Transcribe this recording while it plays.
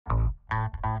Hi,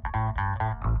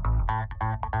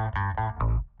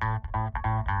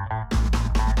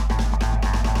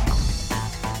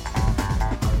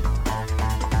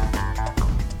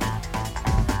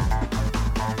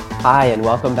 and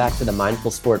welcome back to the Mindful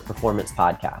Sport Performance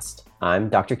Podcast. I'm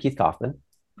Dr. Keith Kaufman.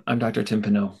 I'm Dr. Tim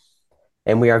Pinot.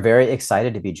 And we are very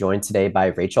excited to be joined today by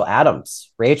Rachel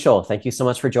Adams. Rachel, thank you so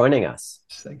much for joining us.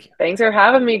 Thank you. Thanks for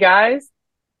having me, guys.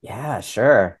 Yeah,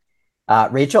 sure.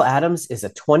 Rachel Adams is a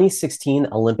 2016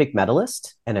 Olympic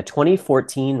medalist and a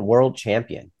 2014 world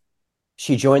champion.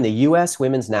 She joined the U.S.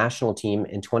 women's national team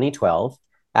in 2012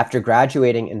 after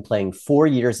graduating and playing 4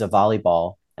 years of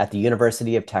volleyball at the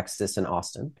University of Texas in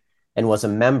Austin, and was a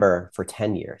member for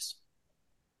 10 years.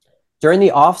 During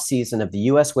the off-season of the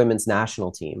U.S. women's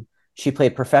national team, she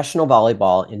played professional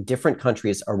volleyball in different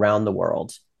countries around the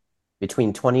world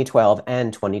between 2012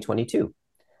 and 2022.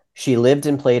 She lived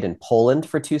and played in Poland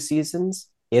for 2 seasons,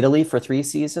 Italy for 3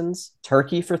 seasons,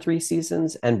 Turkey for 3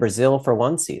 seasons, and Brazil for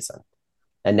 1 season.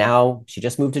 And now she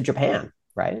just moved to Japan,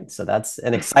 right? So that's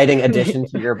an exciting addition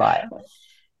to your bio.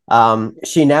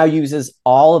 She now uses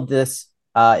all of this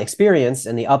experience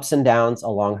and the ups and downs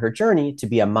along her journey to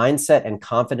be a mindset and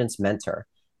confidence mentor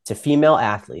to female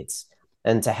athletes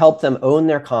and to help them own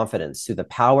their confidence through the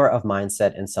power of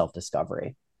mindset and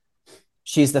self-discovery.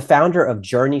 She's the founder of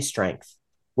Journey Strength,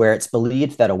 where it's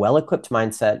believed that a well-equipped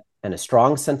mindset and a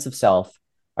strong sense of self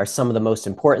are some of the most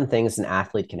important things an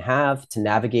athlete can have to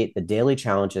navigate the daily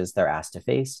challenges they're asked to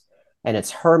face. And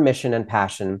it's her mission and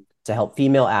passion to help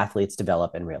female athletes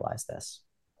develop and realize this.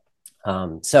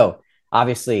 So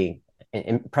obviously, an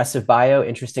impressive bio,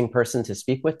 interesting person to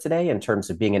speak with today in terms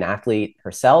of being an athlete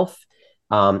herself,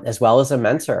 as well as a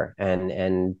mentor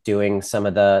and doing some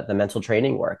of the mental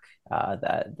training work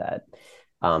that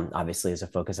obviously is a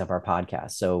focus of our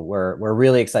podcast. So we're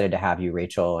really excited to have you,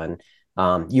 Rachel. And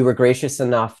you were gracious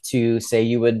enough to say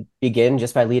you would begin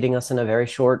just by leading us in a very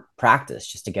short practice,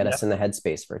 just to get us in the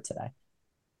headspace for today.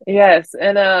 Yes,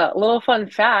 and a little fun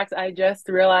fact, I just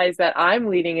realized that I'm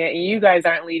leading it and you guys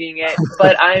aren't leading it,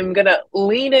 but I'm gonna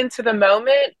lean into the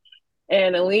moment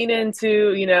and lean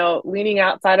into, leaning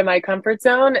outside of my comfort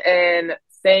zone and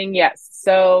saying yes.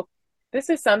 So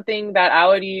this is something that I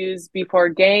would use before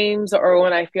games or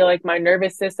when I feel like my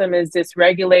nervous system is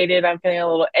dysregulated, I'm feeling a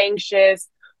little anxious,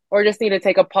 or just need to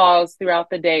take a pause throughout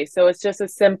the day. So it's just a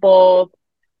simple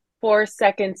 4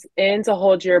 seconds in to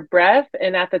hold your breath.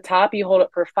 And at the top, you hold it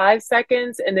for 5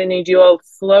 seconds, and then you do a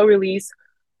slow release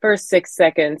for 6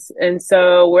 seconds. And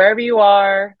so wherever you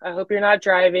are, I hope you're not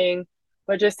driving,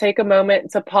 but just take a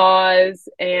moment to pause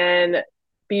and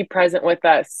be present with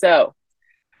us. So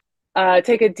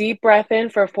take a deep breath in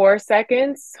for 4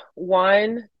 seconds.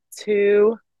 1,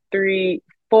 2, 3,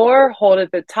 4. Hold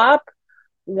at the top.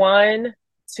 1,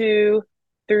 2,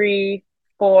 3,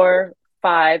 4,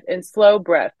 5. And slow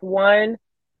breath. 1,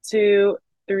 2,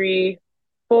 3,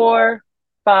 4,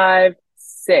 5,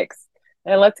 6.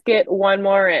 And let's get one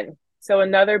more in. So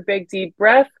another big deep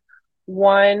breath.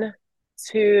 1,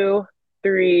 2,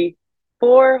 3,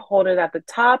 4. Hold it at the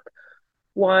top.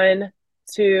 1,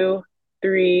 2,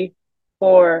 3,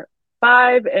 4,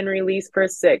 5. And release for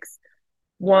 6.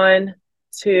 1,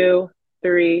 2,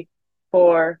 3,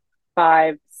 4,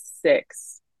 5,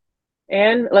 6.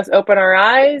 And let's open our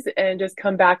eyes and just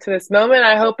come back to this moment.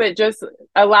 I hope it just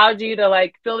allowed you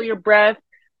to feel your breath,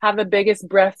 have the biggest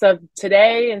breaths of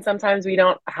today. And sometimes we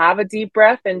don't have a deep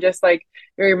breath, and just it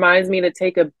reminds me to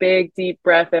take a big deep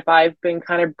breath if I've been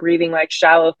kind of breathing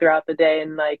shallow throughout the day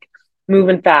and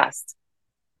moving fast.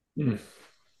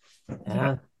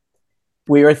 Yeah.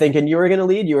 We were thinking you were going to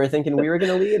lead. You were thinking we were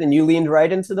going to lead, and you leaned right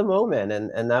into the moment.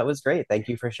 And that was great. Thank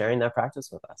you for sharing that practice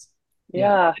with us.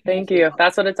 Yeah, thank you.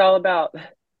 That's what it's all about.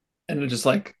 And it's just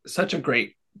such a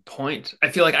great point. I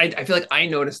feel like I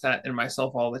notice that in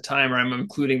myself all the time, or I'm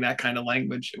including that kind of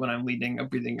language when I'm leading a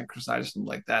breathing exercise or something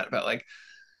like that, about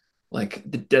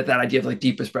that idea of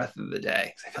deepest breath of the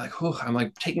day. I feel oh,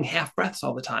 I'm taking half breaths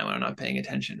all the time when I'm not paying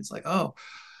attention. It's oh,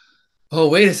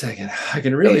 wait a second, I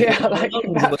can really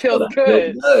that feels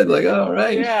good. All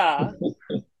right. Yeah.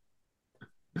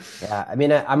 Yeah, I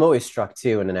mean, I'm always struck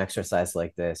too in an exercise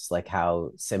like this,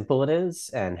 how simple it is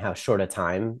and how short a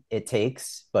time it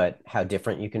takes, but how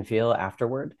different you can feel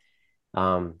afterward.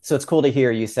 So it's cool to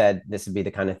hear you said this would be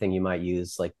the kind of thing you might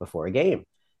use before a game.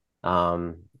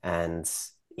 And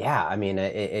yeah, I mean,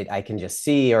 I can just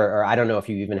see, or I don't know if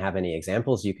you even have any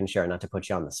examples you can share, not to put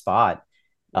you on the spot,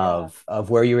 of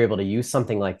where you were able to use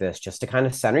something like this just to kind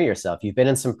of center yourself. You've been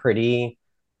in some pretty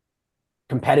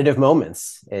competitive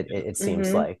moments, it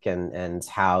seems like, and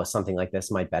how something like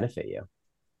this might benefit you.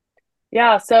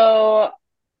 Yeah, so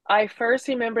I first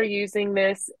remember using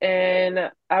this in,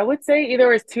 I would say either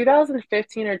it was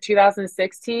 2015 or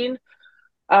 2016.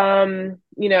 Obviously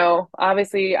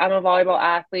I'm a volleyball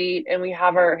athlete and we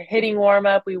have our hitting warm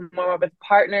up, we warm up with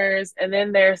partners, and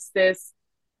then there's this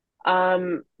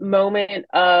moment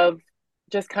of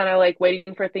just kind of like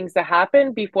waiting for things to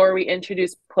happen before we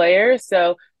introduce players.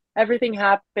 So everything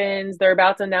happens, they're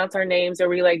about to announce our names, or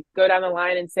we like go down the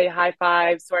line and say high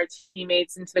fives to our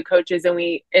teammates and to the coaches, and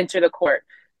we enter the court.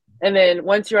 And then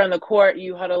once you're on the court,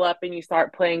 you huddle up and you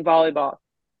start playing volleyball.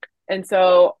 And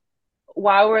so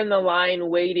while we're in the line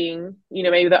waiting,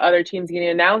 maybe the other team's getting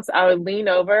announced, I would lean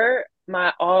over,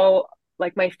 my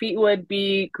feet would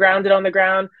be grounded on the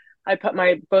ground. I put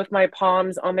both my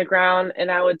palms on the ground and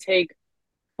I would take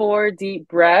 4 deep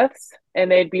breaths,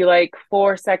 and they'd be like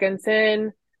 4 seconds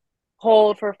in,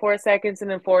 hold for 4 seconds, and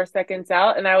then 4 seconds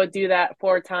out. And I would do that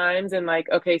 4 times and like,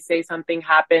 okay, say something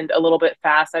happened a little bit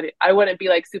fast. I wouldn't be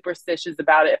like superstitious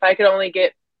about it. If I could only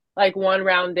get like one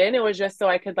round in, it was just so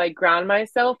I could like ground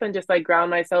myself and just like ground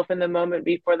myself in the moment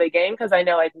before the game. Cause I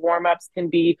know like warm-ups can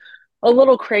be a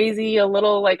little crazy, a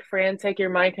little like frantic. Your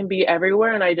mind can be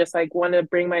everywhere. And I just like want to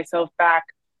bring myself back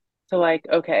to like,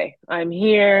 okay, I'm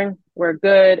here, we're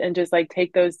good. And just like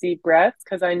take those deep breaths.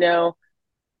 Cause I know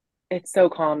it's so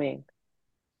calming.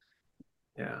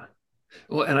 Yeah.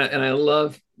 Well, and I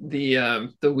love the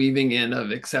weaving in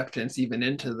of acceptance even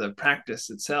into the practice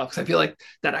itself. Because I feel like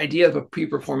that idea of a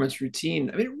pre-performance routine,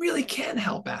 I mean, it really can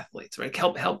help athletes, right?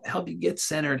 Help you get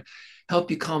centered, help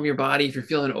you calm your body if you're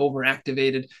feeling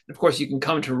overactivated. And of course, you can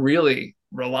come to really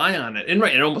rely on it in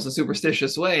almost a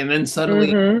superstitious way, and then suddenly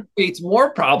Mm-hmm. creates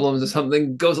more problems if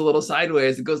something goes a little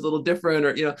sideways, it goes a little different,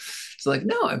 or it's like,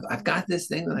 no, I've got this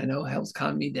thing that I know helps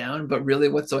calm me down. But really,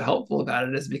 what's so helpful about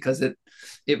it is because it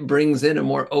brings in a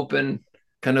more open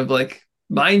kind of like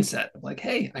mindset of like,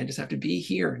 hey, I just have to be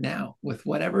here now with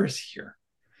whatever's here.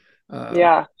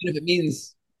 Yeah. Even if it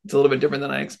means it's a little bit different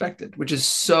than I expected, which is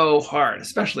so hard,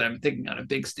 especially I'm thinking on a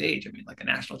big stage. I mean, like a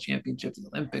national championship, the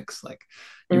Olympics, like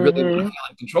you really want to Mm-hmm. feel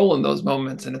in control in those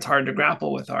moments. And it's hard to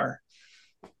grapple with our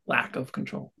lack of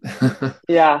control.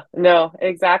 Yeah, no,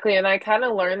 exactly. And I kind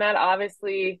of learned that,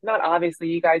 obviously, not obviously,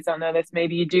 you guys don't know this,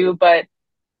 maybe you do, but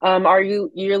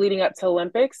you're leading up to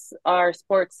Olympics? Our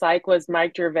sports psych was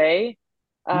Mike Gervais.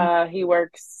 He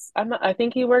works, I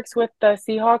think he works with the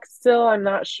Seahawks still. I'm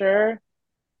not sure.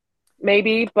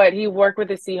 Maybe, but he worked with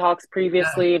the Seahawks Yeah.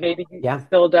 previously. Maybe he Yeah.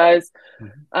 still does.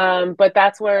 Mhm. But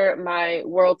that's where my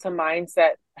world to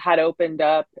mindset had opened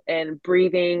up, and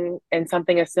breathing and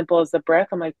something as simple as the breath.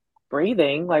 I'm like,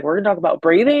 breathing? Like, we're gonna talk about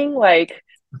breathing? Like,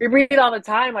 we breathe all the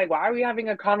time. Like, why are we having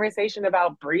a conversation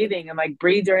about breathing and like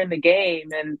breathe during the game?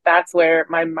 And that's where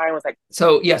my mind was like,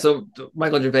 So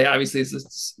Michael Gervais obviously is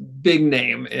this big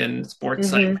name in sports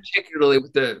science, mm-hmm, particularly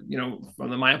with the, from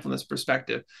the mindfulness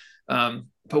perspective.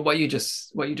 But what you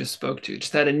just spoke to,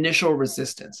 just that initial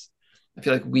resistance. I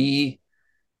feel like we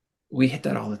hit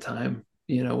that all the time,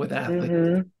 with athletes.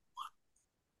 mm-hmm,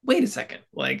 Wait a second.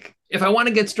 Like, if I want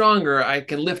to get stronger, I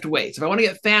can lift weights. If I want to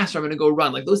get faster, I'm going to go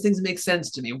run. Like, those things make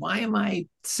sense to me. Why am I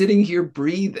sitting here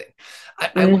breathing?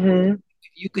 I wonder mm-hmm.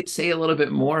 if you could say a little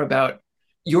bit more about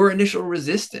your initial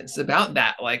resistance about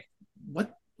that. Like,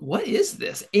 what is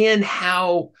this, and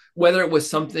how, whether it was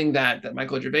something that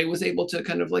Michael Gervais was able to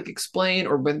kind of like explain,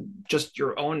 or when just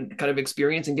your own kind of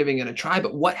experience and giving it a try,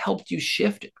 but what helped you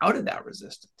shift out of that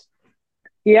resistance?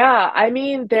 Yeah, I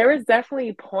mean, there was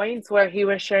definitely points where he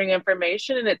was sharing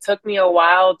information, and it took me a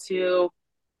while to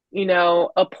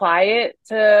apply it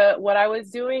to what I was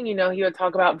doing. He would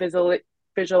talk about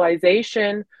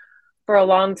visualization for a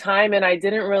long time, and I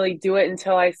didn't really do it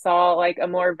until I saw like a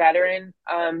more veteran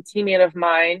teammate of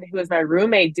mine who was my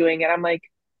roommate doing it. I'm like,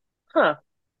 huh,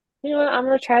 you know what? I'm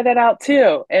gonna try that out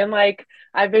too. And like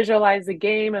I visualized the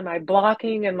game and my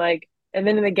blocking, and like, and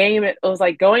then in the game it was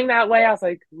like going that way. I was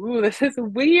like, ooh, this is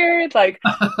weird. Like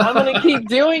I'm gonna keep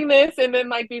doing this. And then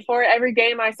like before every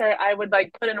game I would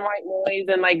like put in white noise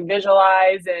and like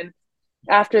visualize. And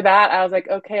after that I was like,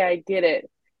 okay, I get it.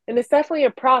 And it's definitely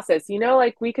a process,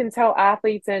 like we can tell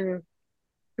athletes, and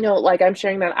like I'm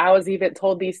sharing that I was even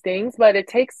told these things, but it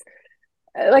takes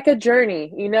like a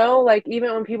journey, like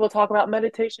even when people talk about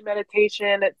meditation,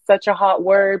 it's such a hot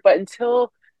word, but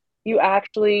until you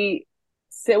actually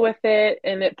sit with it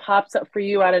and it pops up for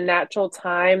you at a natural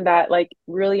time that like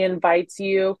really invites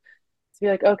you to be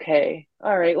like, okay,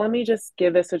 all right, let me just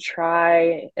give this a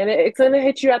try. And it's going to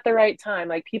hit you at the right time.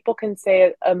 Like people can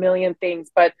say a million things,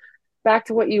 but back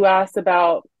to what you asked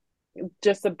about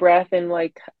just the breath and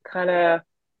like kind of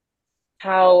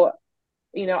how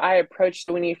I approached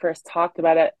when you first talked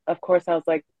about it. Of course, I was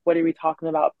like, what are we talking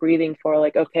about breathing for?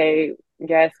 Like, okay,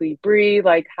 yes, we breathe.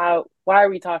 Like, why are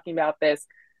we talking about this?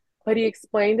 But he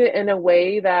explained it in a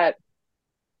way that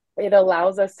it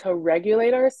allows us to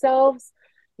regulate ourselves.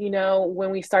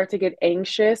 When we start to get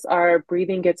anxious, our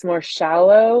breathing gets more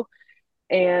shallow,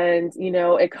 and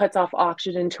it cuts off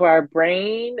oxygen to our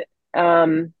brain.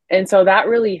 And so that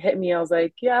really hit me. I was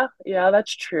like, yeah,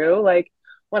 that's true. Like,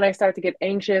 when I start to get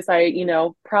anxious, I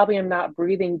probably am not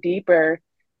breathing deeper.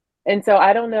 And so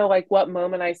I don't know like what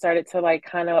moment I started to like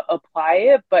kind of apply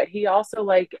it, but he also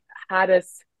like had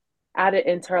us add it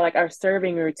into our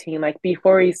serving routine. Like,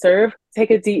 before we serve,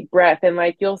 take a deep breath. And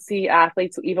like, you'll see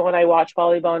athletes, even when I watch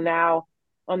volleyball now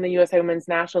on the USA women's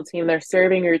national team, their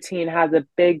serving routine has a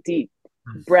big deep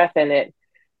breath in it.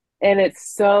 And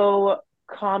it's so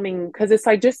calming because it's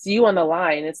like just you on the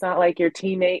line. It's not like your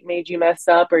teammate made you mess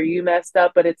up or you messed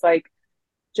up, but it's like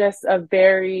just a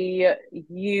very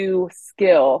you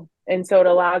skill. And so it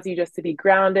allows you just to be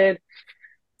grounded,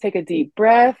 take a deep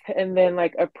breath, and then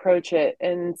like approach it.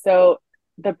 And so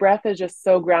the breath is just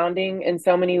so grounding in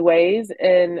so many ways.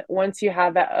 And once you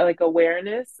have that like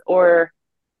awareness, or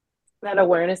that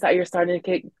awareness that you're starting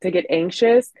to get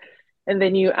anxious, and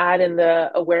then you add in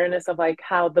the awareness of like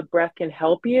how the breath can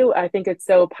help you, I think it's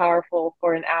so powerful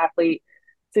for an athlete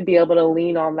to be able to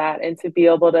lean on that and to be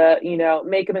able to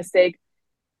make a mistake,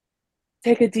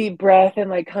 take a deep breath,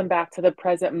 and like come back to the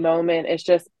present moment. It's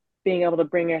just being able to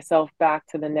bring yourself back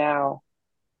to the now.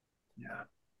 Yeah.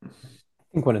 I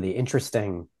think one of the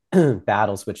interesting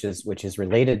battles, which is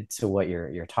related to what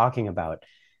you're talking about,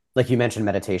 like you mentioned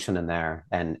meditation in there,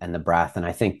 and the breath, and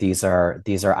I think these are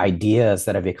ideas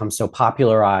that have become so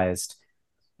popularized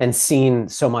and seen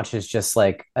so much as just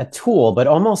like a tool, but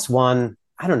almost one.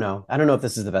 I don't know if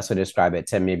this is the best way to describe it.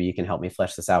 Tim, maybe you can help me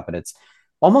flesh this out, but it's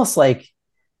almost like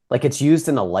it's used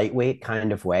in a lightweight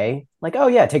kind of way. Like, oh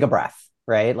yeah, take a breath,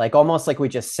 right? Like almost like we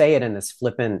just say it in this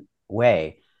flippant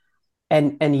way.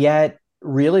 And yet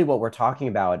really what we're talking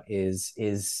about is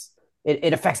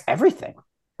it affects everything,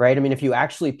 right? I mean, if you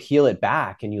actually peel it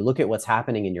back and you look at what's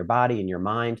happening in your body and your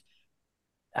mind,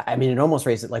 I mean, it almost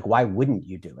raises like, why wouldn't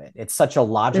you do it? It's such a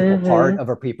logical part Mm-hmm. of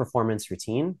a pre-performance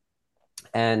routine,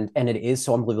 and it is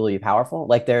so unbelievably powerful.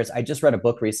 Like I just read a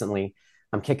book recently.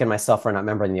 I'm kicking myself for not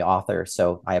remembering the author,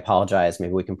 so I apologize.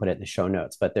 Maybe we can put it in the show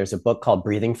notes. But there's a book called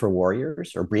Breathing for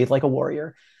Warriors, or Breathe Like a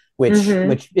Warrior, which Mm-hmm.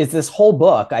 which is this whole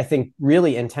book, I think,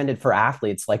 really intended for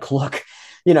athletes. Like, look,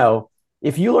 you know,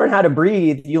 if you learn how to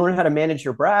breathe, you learn how to manage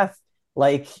your breath.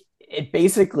 Like, it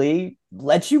basically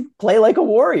lets you play like a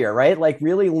warrior, right? Like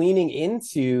really leaning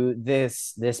into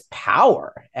this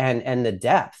power and the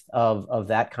depth of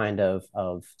that kind of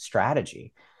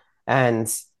strategy.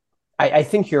 And I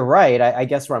think you're right. I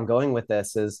guess where I'm going with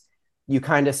this is, you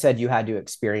kind of said you had to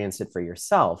experience it for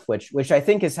yourself, which I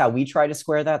think is how we try to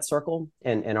square that circle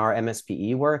in our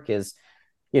MSPE work. Is,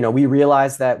 we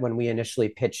realize that when we initially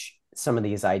pitch some of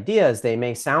these ideas, they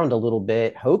may sound a little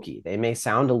bit hokey. They may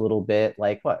sound a little bit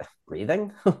like, what,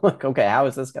 breathing? Like, okay, how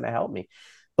is this going to help me?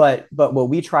 But what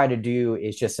we try to do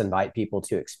is just invite people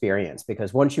to experience,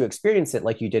 because once you experience it,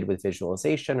 like you did with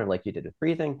visualization or like you did with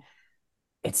breathing,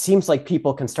 it seems like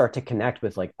people can start to connect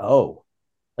with like, oh,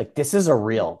 like this is a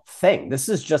real thing. This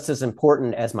is just as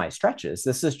important as my stretches.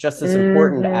 This is just as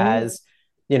important Mm-hmm. as,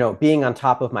 being on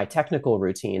top of my technical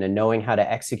routine and knowing how to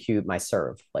execute my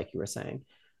serve, like you were saying.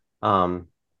 Um,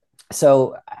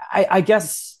 so I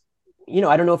guess,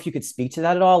 I don't know if you could speak to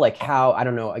that at all. Like how, I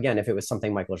don't know, again, if it was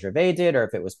something Michael Gervais did, or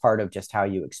if it was part of just how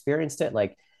you experienced it,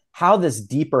 like how this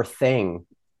deeper thing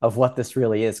of what this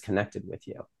really is connected with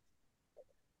you.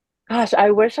 Gosh,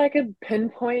 I wish I could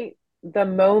pinpoint the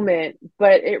moment,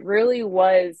 but it really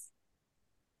was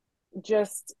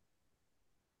just,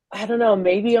 I don't know,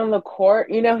 maybe on the court.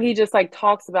 He just like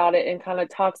talks about it and kind of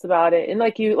talks about it. And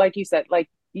like you said, like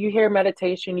you hear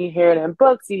meditation, you hear it in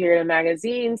books, you hear it in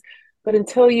magazines, but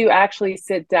until you actually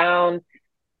sit down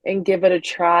and give it a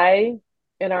try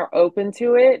and are open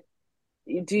to it,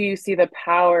 do you see the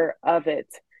power of it?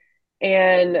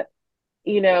 And,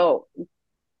 you know,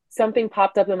 something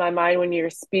popped up in my mind when you're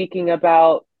speaking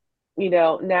about,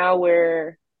 now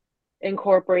we're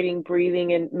incorporating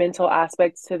breathing and mental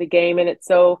aspects to the game. And it's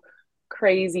so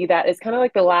crazy that it's kind of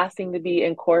like the last thing to be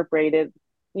incorporated.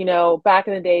 Back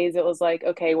in the days, it was like,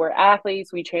 okay, we're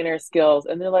athletes, we train our skills.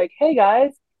 And they're like, hey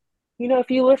guys, if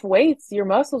you lift weights, your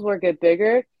muscles will get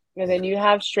bigger. And then you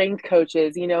have strength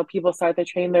coaches, people start to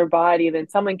train their body. Then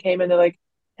someone came in, they're like,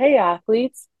 hey,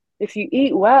 athletes, if you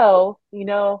eat well,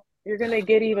 you're going to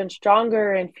get even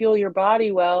stronger and fuel your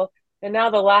body well. And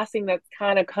now the last thing that's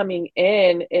kind of coming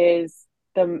in is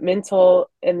the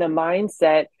mental and the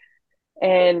mindset.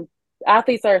 And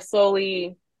athletes are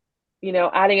slowly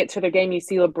adding it to the game, you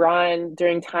see LeBron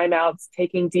during timeouts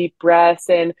taking deep breaths.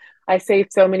 And I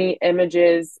saved so many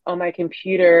images on my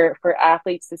computer for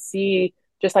athletes to see,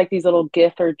 just like these little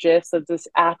GIF or GIFs of this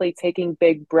athlete taking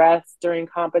big breaths during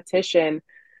competition.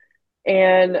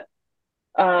 And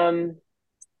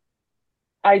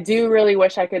I do really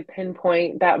wish I could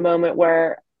pinpoint that moment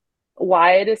where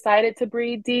why I decided to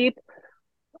breathe deep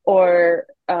or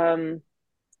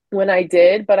when I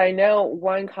did, but I know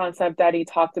one concept that he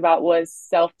talked about was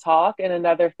self-talk, and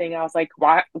another thing I was like,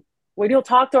 why we don't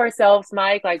talk to ourselves,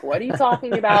 Mike? Like, what are you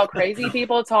talking about? Crazy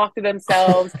people talk to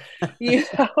themselves. You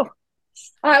know,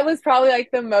 I was probably like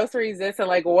the most resistant.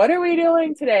 Like, what are we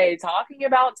doing today? Talking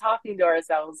about talking to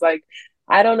ourselves. Like,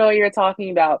 I don't know what you're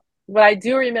talking about. But I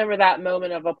do remember that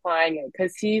moment of applying it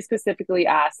because he specifically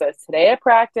asked us today at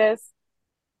practice,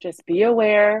 just be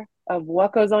aware of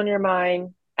what goes on your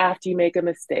mind after you make a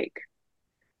mistake.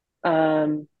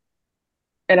 Um,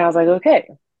 and I was like, okay,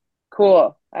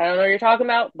 cool. I don't know what you're talking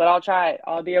about, but I'll try it.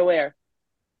 I'll be aware.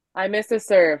 I missed a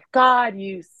serve. God,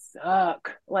 you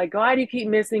suck. Like, why do you keep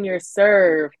missing your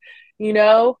serve? You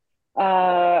know,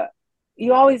 uh,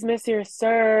 you always miss your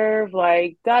serve.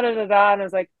 Like, da da da da. And I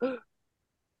was like,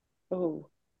 oh,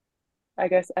 I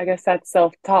guess that's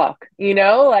self-talk.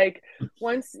 Like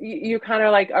once you kind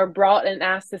of like are brought and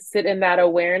asked to sit in that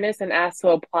awareness and asked to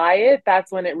apply it,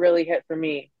 that's when it really hit for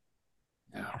me.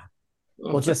 Yeah.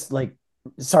 Well, just like,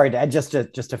 sorry, just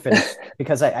to finish,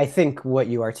 because I think what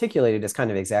you articulated is kind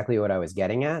of exactly what I was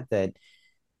getting at, that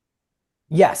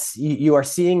yes, you are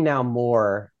seeing now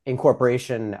more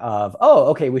incorporation of, oh,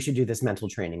 okay, we should do this mental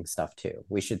training stuff too.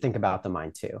 We should think about the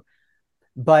mind too.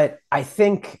 But I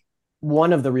think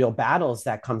one of the real battles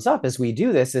that comes up as we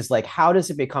do this is like, how does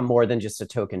it become more than just a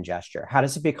token gesture? How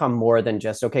does it become more than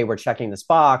just, okay, we're checking this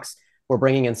box, we're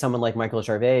bringing in someone like Michael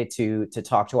Gervais to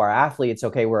talk to our athletes,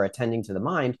 okay, we're attending to the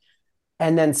mind.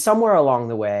 And then somewhere along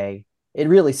the way, it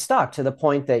really stuck to the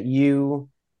point that you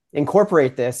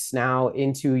incorporate this now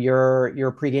into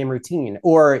your pregame routine,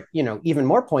 or even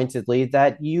more pointedly,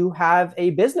 that you have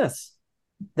a business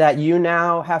that you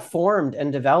now have formed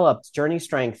and developed, Journey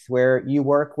Strength, where you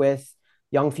work with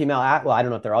young female well, I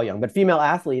don't know if they're all young, but female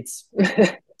athletes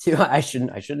to I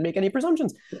shouldn't make any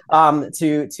presumptions,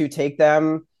 to take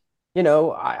them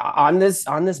on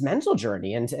this mental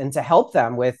journey, and to help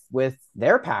them with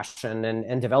their passion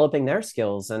and developing their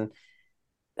skills. And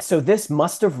so this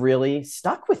must have really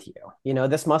stuck with you.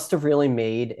 This must have really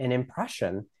made an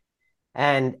impression.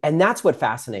 And that's what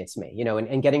fascinates me,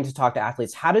 and getting to talk to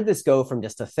athletes. How did this go from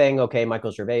just a thing, okay,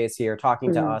 Michael Gervais is here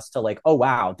talking to us, to like, oh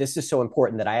wow, this is so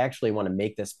important that I actually want to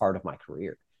make this part of my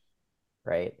career,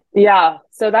 right? Yeah,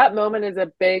 so that moment is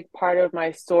a big part of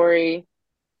my story.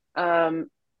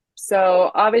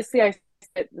 So obviously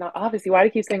not obviously, why do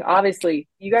you keep saying obviously?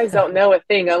 You guys don't know a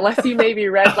thing unless you maybe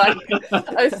read like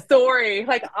a story.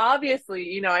 Like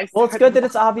obviously, Well, it's good that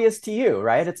it's obvious to you,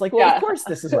 right? It's like, well, Yeah. of course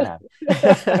this is what happened.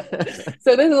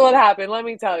 So this is what happened. Let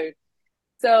me tell you.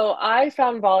 So I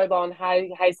found volleyball in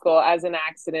high school as an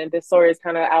accident. This story is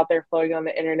kind of out there floating on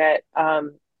the internet.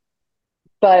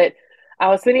 But I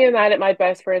was spending the night at my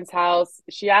best friend's house.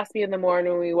 She asked me in the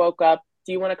morning when we woke up,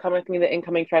 do you want to come with me to the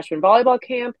incoming freshman volleyball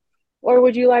camp, or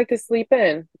would you like to sleep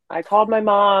in? I called my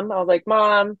mom. I was like,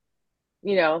 Mom,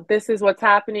 this is what's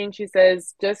happening. She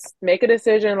says, just make a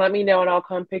decision, let me know, and I'll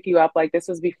come pick you up. Like, this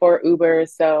was before Uber,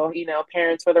 so,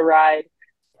 parents for the ride.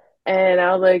 And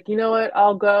I was like, you know what?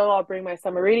 I'll go. I'll bring my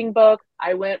summer reading book.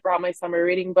 I went, brought my summer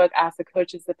reading book, asked the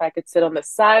coaches if I could sit on the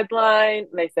sideline.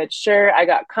 And they said, sure. I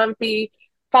got comfy.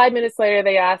 5 minutes later,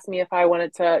 they asked me if I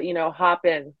wanted to, hop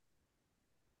in.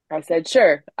 I said,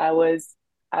 sure. I was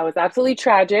absolutely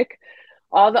tragic.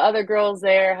 All the other girls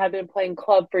there had been playing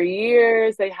club for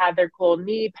years. They had their cool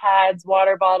knee pads,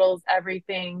 water bottles,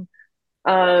 everything.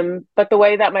 But the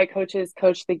way that my coaches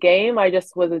coached the game, I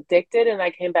just was addicted, and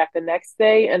I came back the next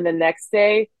day and the next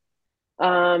day.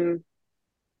 Um,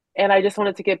 and I just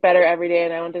wanted to get better every day,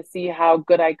 and I wanted to see how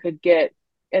good I could get.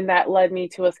 And that led me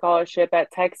to a scholarship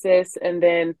at Texas, and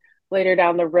then later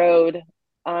down the road,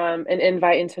 an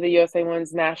invite into the USA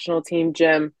Women's National Team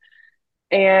gym.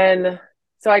 And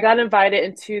so I got invited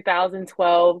in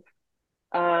 2012.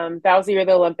 That was the year of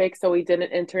the Olympics, so we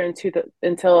didn't enter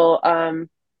until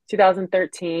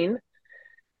 2013.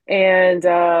 And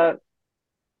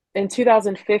in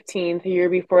 2015, the year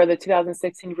before the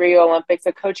 2016 Rio Olympics,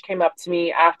 a coach came up to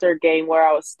me after a game where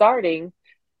I was starting,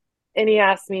 and he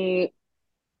asked me,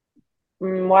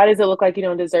 why does it look like you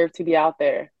don't deserve to be out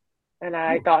there? And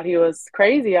I thought he was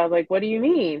crazy. I was like, what do you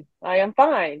mean? I am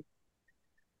fine.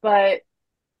 But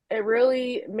it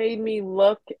really made me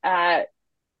look at,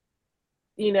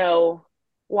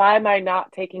 why am I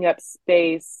not taking up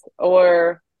space,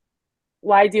 or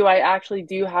why do I actually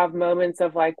do have moments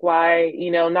of like why,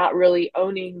 not really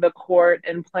owning the court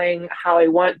and playing how I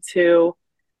want to.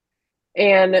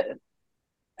 And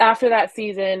after that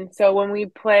season, so when we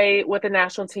play with the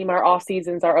national team, our off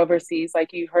seasons are overseas,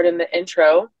 like you heard in the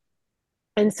intro.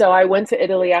 And so I went to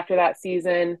Italy after that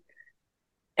season,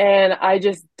 and I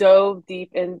just dove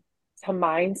deep into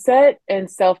mindset and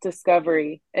self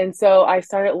discovery. And so I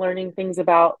started learning things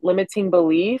about limiting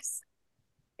beliefs.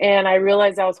 And I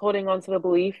realized I was holding on to the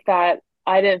belief that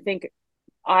I didn't think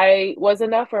I was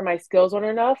enough or my skills weren't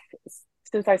enough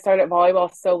since I started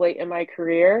volleyball so late in my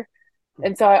career.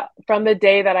 And so from the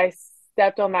day that I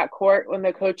stepped on that court, when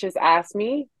the coaches asked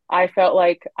me, I felt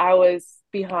like I was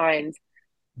behind.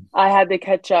 I had to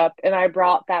catch up, and I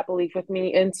brought that belief with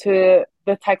me into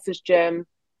the Texas gym.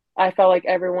 I felt like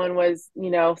everyone was,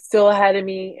 still ahead of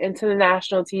me. Into the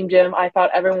national team gym, I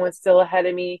thought everyone was still ahead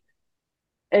of me.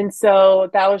 And so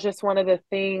that was just one of the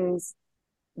things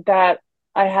that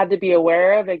I had to be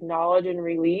aware of, acknowledge, and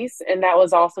release. And that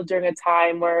was also during a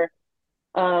time where,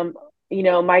 um,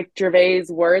 Mike Gervais'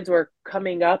 words were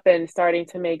coming up and starting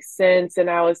to make sense. And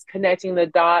I was connecting the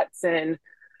dots and,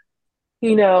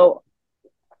 you know,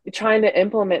 trying to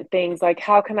implement things like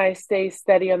how can I stay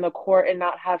steady on the court and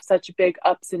not have such big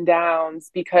ups and downs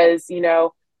because,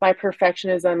 my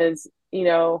perfectionism is,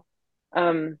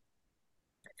 um,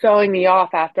 throwing me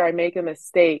off after I make a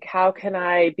mistake. How can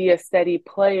I be a steady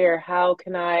player? How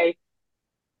can I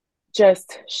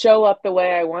just show up the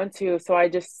way I want to? So I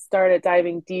just started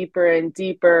diving deeper and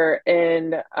deeper.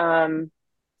 And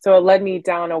so it led me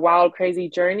down a wild, crazy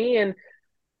journey. And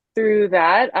through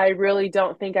that, I really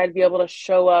don't think I'd be able to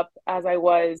show up as I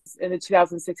was in the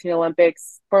 2016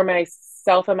 Olympics for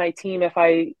myself and my team if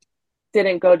I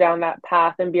didn't go down that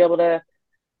path and be able to,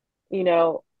 you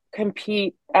know,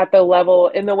 compete at the level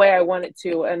in the way I wanted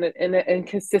to and in a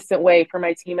consistent way for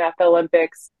my team at the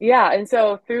Olympics. Yeah. And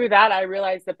so through that, I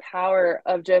realized the power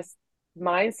of just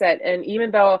mindset. And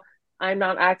even though I'm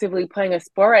not actively playing a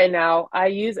sport right now, I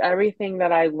use everything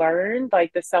that I learned,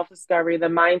 like the self discovery, the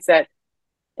mindset,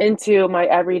 into my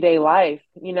everyday life,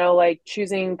 like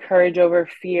choosing courage over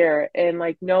fear and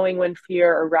like knowing when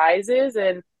fear arises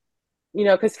and,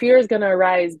 because fear is going to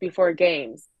arise before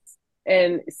games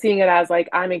and seeing it as like,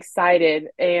 I'm excited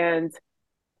and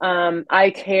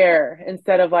I care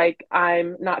instead of like,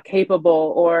 I'm not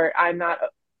capable or I'm not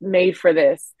made for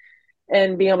this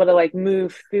and being able to like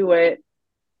move through it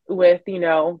with,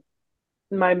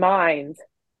 my mind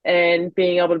and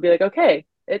being able to be like, okay,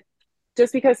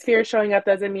 just because fear is showing up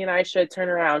doesn't mean I should turn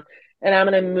around and I'm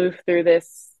going to move through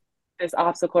this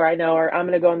obstacle right now, or I'm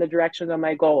going to go in the direction of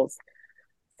my goals.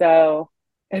 So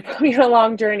it put me on a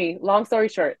long journey. Long story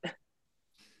short.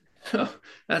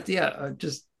 That's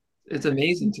just it's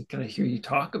amazing to kind of hear you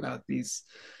talk about the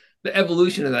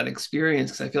evolution of that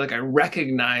experience because I feel like I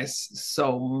recognize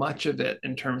so much of it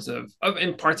in terms of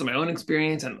in parts of my own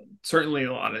experience and certainly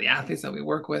a lot of the athletes that we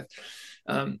work with.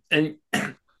 And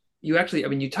you actually, I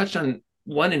mean, you touched on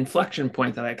one inflection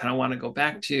point that I kind of want to go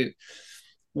back to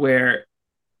where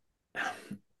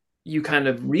you kind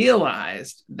of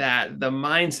realized that the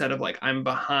mindset of like, I'm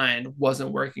behind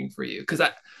wasn't working for you. Cause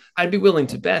I'd be willing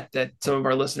to bet that some of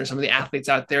our listeners, some of the athletes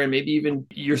out there, and maybe even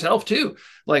yourself too,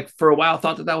 like for a while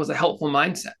thought that that was a helpful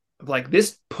mindset of like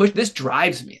this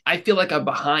drives me. I feel like I'm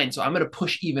behind. So I'm going to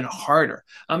push even harder.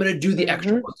 I'm going to do the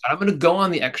extra work. I'm going to go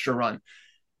on the extra run.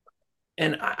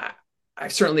 And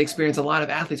I've certainly experienced a lot of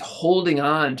athletes holding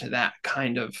on to that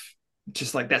kind of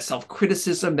just like that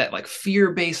self-criticism, that like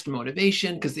fear-based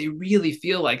motivation, because they really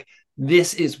feel like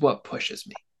this is what pushes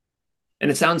me.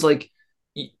 And it sounds like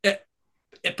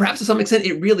perhaps to some extent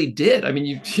it really did. I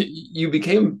mean, you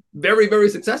became very, very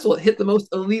successful. It hit the most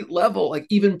elite level, like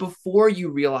even before you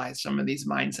realized some of these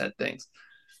mindset things.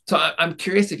 So I'm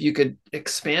curious if you could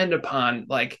expand upon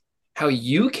like how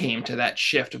you came to that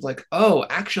shift of like, oh,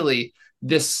 actually,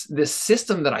 this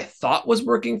system that I thought was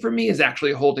working for me is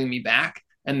actually holding me back,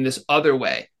 and this other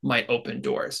way might open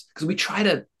doors. Because we try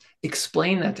to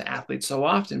explain that to athletes so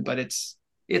often, but it's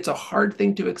a hard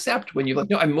thing to accept when you're like,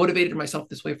 no, I motivated myself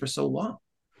this way for so long.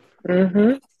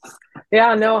 Mm-hmm.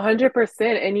 Yeah, no, 100%.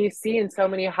 And you see in so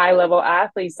many high level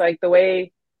athletes, like the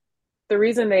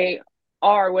reason they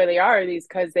are where they are is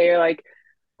because they're like,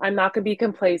 I'm not going to be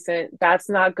complacent. That's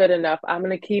not good enough. I'm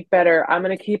going to keep better. I'm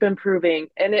going to keep improving.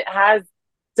 And it has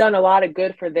done a lot of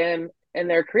good for them in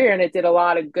their career. And it did a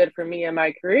lot of good for me in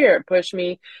my career. It pushed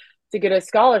me to get a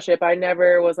scholarship. I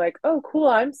never was like, oh, cool,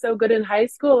 I'm so good in high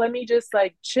school. Let me just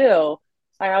like chill.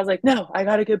 I was like, no, I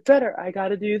got to get better. I got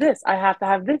to do this. I have to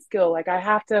have this skill. Like I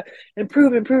have to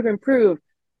improve, improve, improve.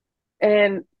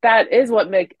 And that is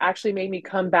what actually made me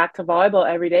come back to volleyball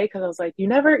every day, because I was like, you're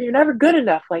never good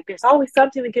enough. Like there's always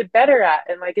something to get better at,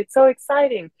 and like it's so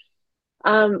exciting.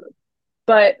 Um,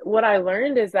 but what I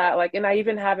learned is that like, and I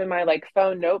even have in my like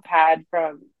phone notepad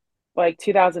from like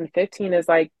 2015 is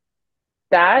like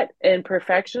that, and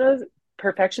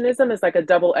perfectionism is like a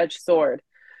double-edged sword.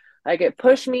 Like it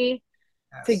pushed me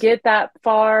to Yes. get that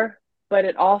far, but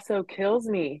it also kills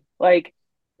me. Like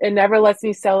it never lets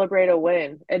me celebrate a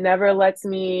win. It never lets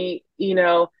me,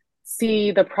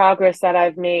 see the progress that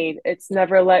I've made. It's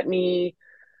never let me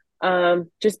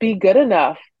just be good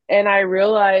enough. And I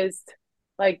realized,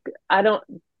 like, I don't,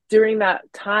 during that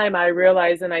time, I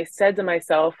realized and I said to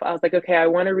myself, I was like, okay, I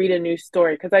want to read a new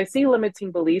story, because I see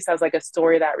limiting beliefs as like a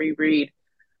story that we read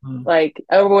Mm. like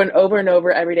over and over and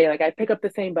over every day. Like I pick up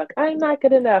the same book. I'm not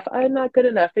good enough. I'm not good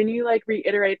enough. And you like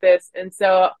reiterate this. And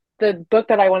so the book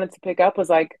that I wanted to pick up was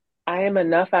like, I am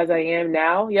enough as I am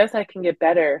now. Yes, I can get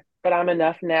better, but I'm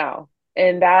enough now.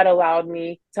 And that allowed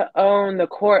me to own the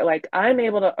court. Like I'm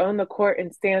able to own the court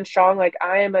and stand strong. Like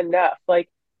I am enough. Like,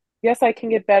 yes, I can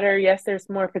get better. Yes, there's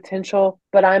more potential,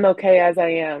 but I'm okay as I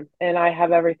am. And I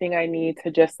have everything I need to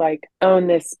just like own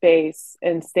this space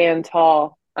and stand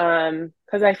tall.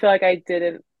 Because I feel like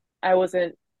I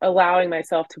wasn't allowing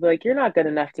myself to be like, you're not good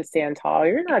enough to stand tall.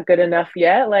 You're not good enough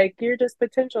yet. Like you're just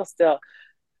potential still.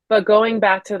 But going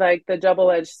back to like the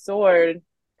double-edged sword,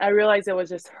 I realized it was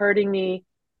just hurting me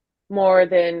more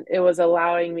than it was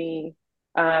allowing me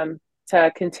um to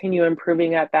continue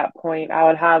improving at that point. I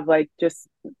would have like just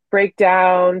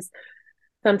breakdowns.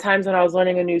 Sometimes when I was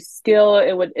learning a new skill,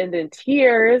 it would end in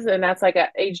tears. And that's like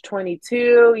at age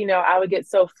 22, I would get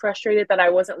so frustrated that I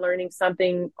wasn't learning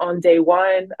something on day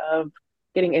one of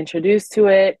getting introduced to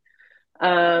it.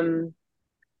 Um,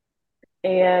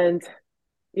 and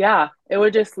yeah, it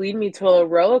would just lead me to a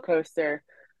roller coaster.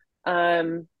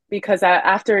 Because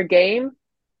after a game,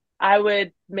 I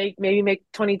would maybe make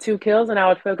 22 kills, and I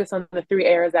would focus on the 3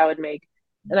 errors I would make.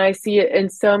 And I see it in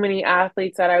so many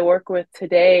athletes that I work with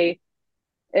today,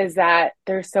 is that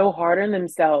they're so hard on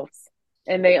themselves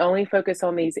and they only focus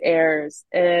on these errors.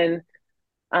 And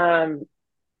um,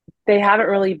 they haven't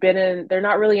really they're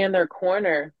not really in their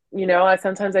corner.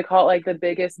 Sometimes I call it like the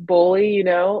biggest bully,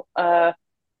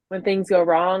 when things go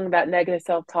wrong, that negative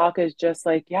self talk is just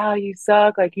like, yeah, you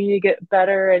suck. Like you need to get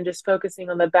better, and just focusing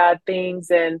on the bad things.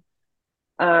 And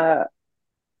uh,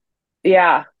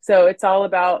 yeah, so it's all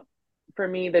about, for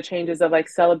me, the changes of like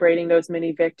celebrating those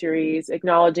mini victories,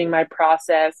 acknowledging my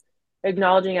process,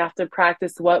 acknowledging after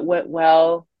practice what went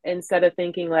well, instead of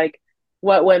thinking like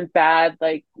what went bad,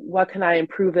 like what can I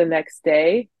improve the next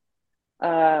day.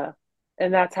 uh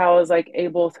and that's how I was like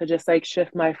able to just like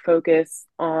shift my focus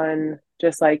on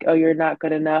just like, oh, you're not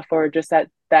good enough, or just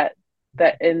that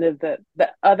end of the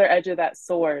other edge of that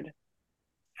sword.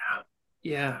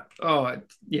 Yeah. Oh,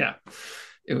 yeah.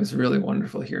 It was really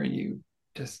wonderful hearing you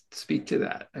just speak to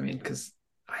that. I mean, because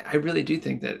I really do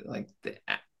think that like the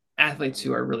athletes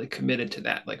who are really committed to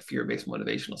that like fear-based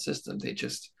motivational system,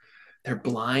 they're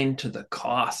blind to the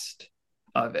cost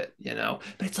of it, you know.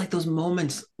 But it's like those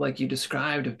moments like you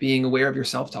described of being aware of your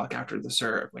self-talk after the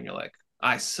serve when you're like,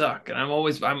 I suck and I'm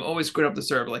always screwing up the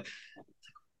serve. Like,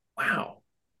 wow,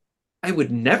 I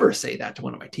would never say that to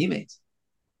one of my teammates.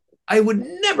 I would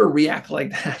never react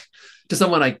like that to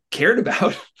someone I cared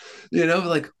about. You know,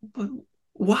 like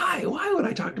why would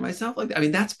I talk to myself like that? I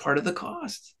mean, that's part of the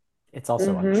cost. It's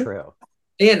also Mm-hmm. untrue,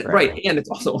 And right, right? and it's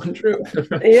also untrue.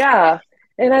 Yeah.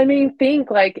 And I mean, think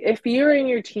like if you're in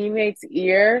your teammate's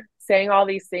ear saying all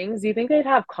these things, do you think they'd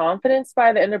have confidence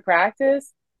by the end of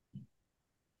practice?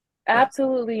 Yeah.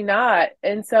 Absolutely not.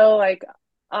 And so, like,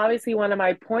 obviously, one of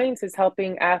my points is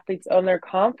helping athletes own their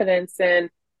confidence. And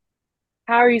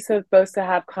how are you supposed to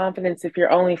have confidence if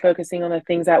you're only focusing on the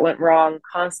things that went wrong,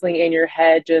 constantly in your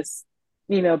head, just,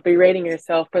 berating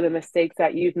yourself for the mistakes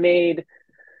that you've made?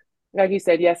 Like you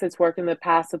said, yes, it's worked in the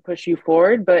past to push you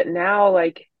forward, but now,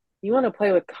 like, you want to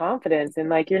play with confidence. And,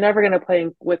 like, you're never going to play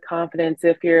with confidence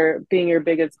if you're being your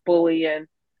biggest bully and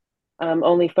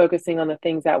only focusing on the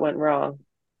things that went wrong.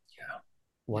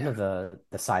 One Yeah. of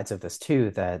the sides of this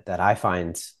too that I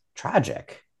find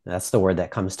tragic, that's the word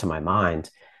that comes to my mind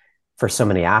for so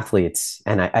many athletes,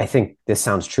 and I think this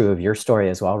sounds true of your story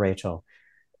as well, Rachel,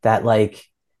 that like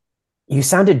you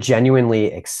sounded genuinely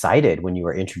excited when you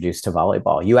were introduced to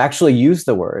volleyball. You actually used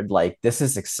the word like, this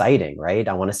is exciting, right?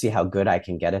 I want to see how good I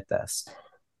can get at this.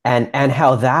 And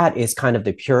how that is kind of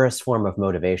the purest form of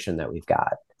motivation that we've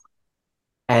got.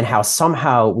 And how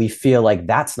somehow we feel like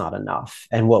that's not enough.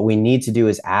 And what we need to do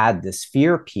is add this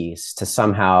fear piece to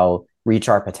somehow reach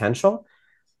our potential.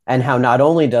 and how not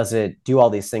only does it do all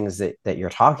these things that you're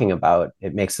talking about,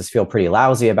 it makes us feel pretty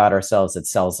lousy about ourselves. It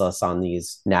sells us on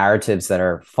these narratives that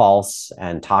are false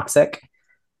and toxic.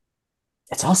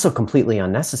 It's also completely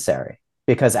unnecessary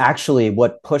because actually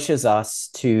what pushes us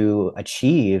to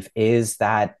achieve is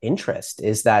that interest,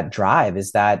 is that drive,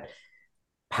 is that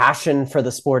passion for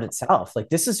the sport itself. Like,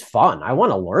 this is fun. I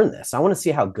want to learn this. I want to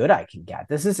see how good I can get.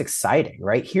 This is exciting,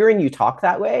 right? Hearing you talk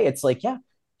that way, it's like, yeah,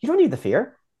 you don't need the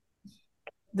fear.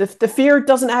 The fear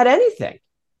doesn't add anything,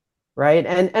 right?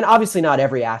 And obviously not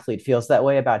every athlete feels that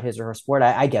way about his or her sport.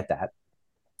 I get that.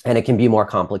 And it can be more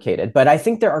complicated. But I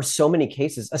think there are so many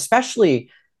cases,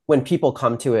 especially when people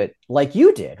come to it like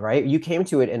you did, right? You came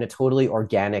to it in a totally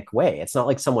organic way. It's not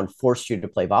like someone forced you to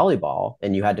play volleyball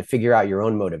and you had to figure out your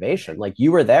own motivation. Like,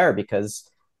 you were there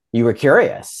because you were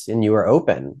curious and you were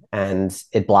open and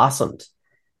it blossomed.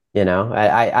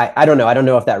 I don't know. I don't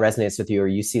know if that resonates with you or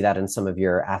you see that in some of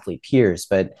your athlete peers,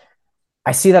 but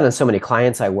I see that in so many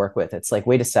clients I work with. It's like,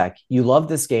 wait a sec, you love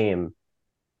this game,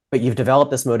 but you've developed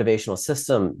this motivational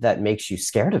system that makes you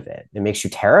scared of it. It makes you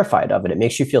terrified of it. It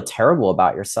makes you feel terrible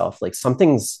about yourself. Like,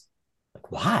 something's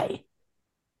like, why?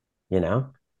 You know?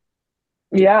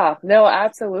 Yeah, no,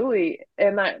 absolutely.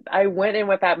 And I went in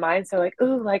with that mindset, like,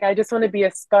 ooh, like I just want to be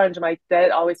a sponge. My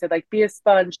dad always said, like, be a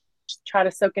sponge, just try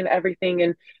to soak in everything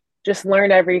and just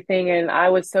learn everything. And I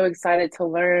was so excited to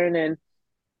learn and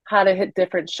how to hit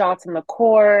different shots in the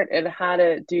court and how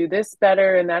to do this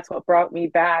better. And that's what brought me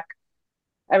back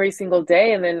every single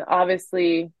day. And then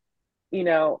obviously, you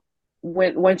know,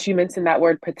 when once you mentioned that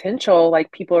word potential,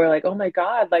 like people are like, oh my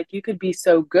God, like you could be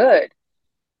so good.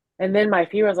 And then my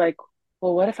fear was like,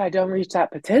 well, what if I don't reach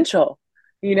that potential?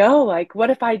 Like what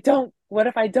if I don't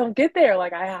get there?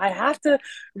 Like I have to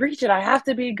reach it. I have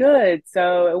to be good.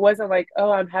 So it wasn't like,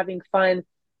 oh, I'm having fun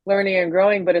learning and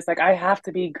growing, but it's like I have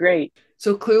to be great.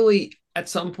 So clearly, at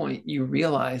some point, you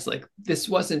realize like this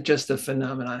wasn't just a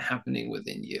phenomenon happening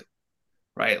within you,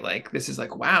 right? Like this is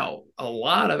like, wow, a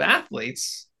lot of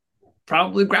athletes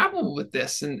probably grapple with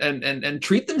this and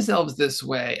treat themselves this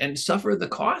way and suffer the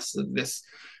costs of this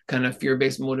kind of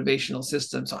fear-based motivational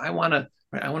system. So I want to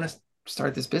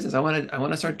start this business. I want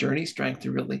to start Journey Strength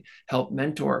to really help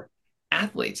mentor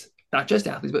athletes, not just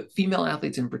athletes, but female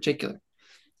athletes in particular.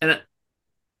 And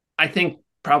I think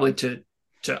probably to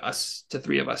us, to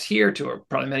three of us here, to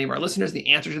probably many of our listeners,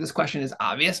 the answer to this question is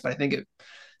obvious, but I think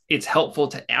it's helpful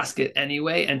to ask it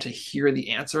anyway and to hear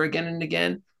the answer again and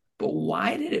again. But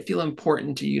why did it feel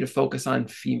important to you to focus on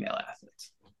female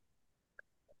athletes?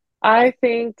 I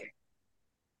think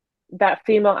that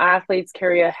female athletes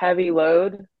carry a heavy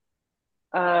load,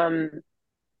 um,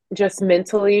 just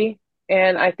mentally.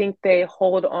 And I think they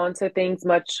hold on to things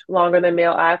much longer than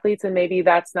male athletes. And maybe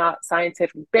that's not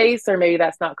scientific based, or maybe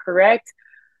that's not correct.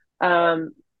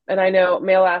 And I know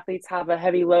male athletes have a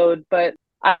heavy load, but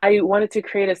I wanted to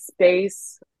create a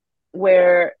space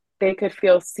where they could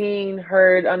feel seen,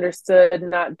 heard, understood,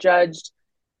 not judged,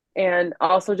 and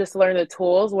also just learn the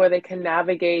tools where they can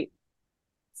navigate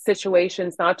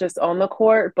situations, not just on the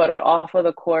court, but off of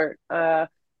the court.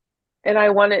 And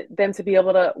I wanted them to be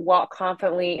able to walk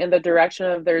confidently in the direction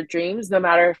of their dreams, no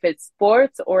matter if it's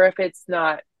sports or if it's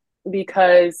not,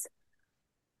 because,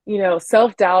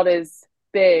 self doubt is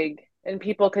big and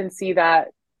people can see that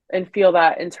and feel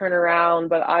that and turn around.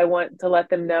 But I want to let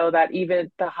them know that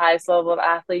even the highest level of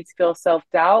athletes feel self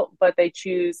doubt, but they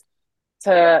choose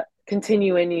to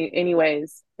continue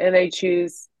anyways, and they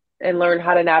choose and learn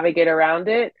how to navigate around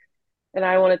it. And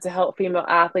I wanted to help female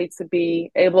athletes to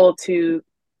be able to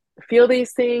feel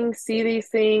these things, see these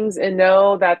things, and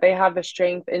know that they have the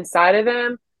strength inside of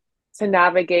them to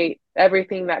navigate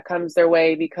everything that comes their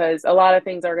way, because a lot of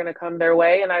things are going to come their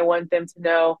way. And I want them to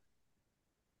know,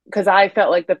 because I felt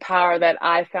like the power that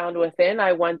I found within,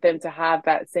 I want them to have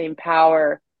that same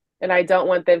power. And I don't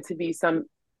want them to be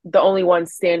the only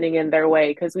ones standing in their way,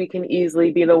 because we can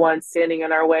easily be the ones standing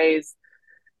in our ways.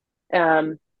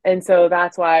 And so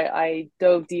that's why I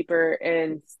dove deeper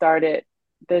and started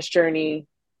this journey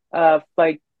of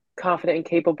like confident and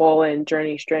capable and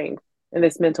Journey Strength in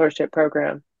this mentorship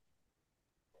program.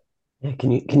 Yeah,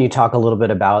 can you talk a little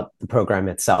bit about the program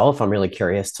itself? I'm really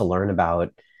curious to learn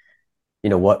about,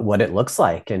 what it looks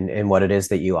like and what it is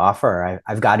that you offer.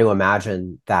 I've got to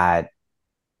imagine that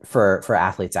for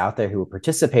athletes out there who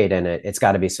participate in it, it's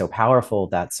got to be so powerful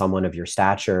that someone of your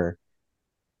stature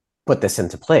put this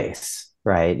into place,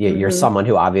 right? You're Mm-hmm. someone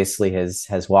who obviously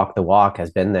has walked the walk, has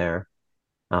been there.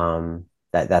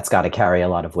 That's got to carry a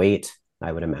lot of weight,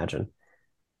 I would imagine.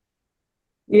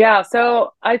 Yeah,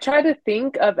 so I try to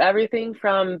think of everything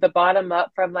from the bottom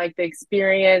up, from like the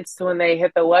experience to when they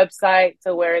hit the website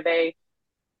to where they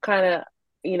kind of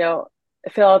you know,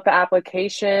 fill out the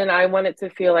application. I want it to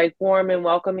feel like warm and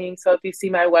welcoming. So if you see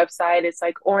my website, it's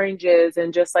like oranges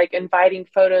and just like inviting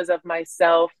photos of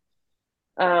myself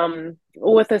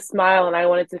with a smile. And I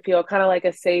want it to feel kind of like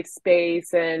a safe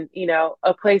space and, you know,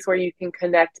 a place where you can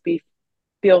connect,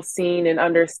 feel seen and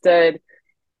understood.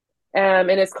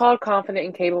 And it's called Confident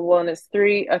and Capable, and it's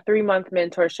a 3 month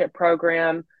mentorship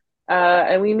program.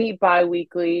 And we meet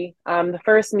bi-weekly. The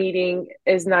first meeting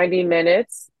is 90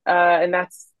 minutes, and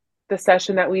that's the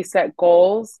session that we set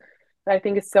goals. I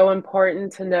think it's so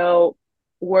important to know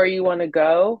where you want to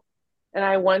go. And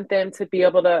I want them to be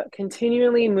able to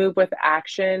continually move with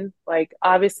action. Like,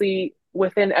 obviously,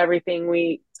 within everything,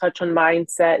 we touch on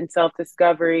mindset and self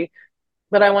discovery,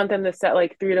 but I want them to set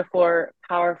like 3 to 4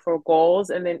 powerful goals.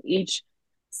 And then each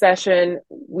session,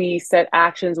 we set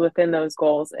actions within those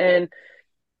goals. And,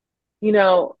 you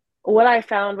know, what I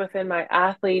found within my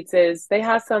athletes is they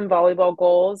have some volleyball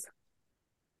goals,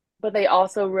 but they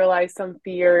also realize some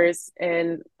fears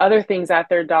and other things that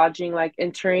they're dodging, like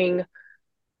entering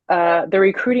the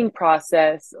recruiting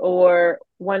process or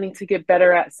wanting to get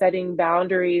better at setting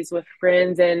boundaries with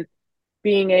friends and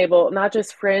being able, not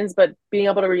just friends, but being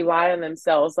able to rely on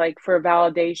themselves, like for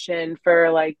validation,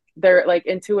 for like their like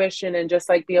intuition, and just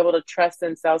like be able to trust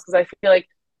themselves. Because I feel like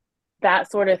that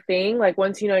sort of thing, like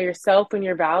once you know yourself and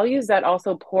your values, that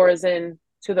also pours in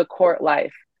to the court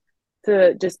life,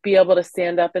 to just be able to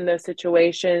stand up in those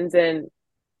situations and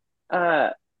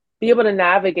uh, be able to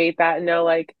navigate that and know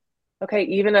like, okay,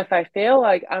 even if I fail,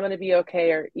 like I'm going to be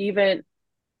okay. Or even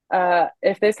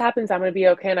if this happens, I'm going to be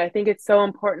okay. And I think it's so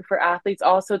important for athletes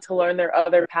also to learn their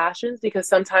other passions, because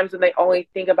sometimes when they only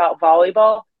think about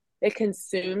volleyball, it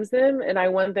consumes them. And I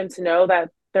want them to know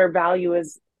that their value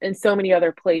is in so many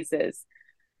other places.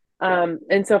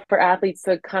 And so for athletes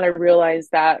to kind of realize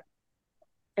that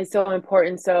is so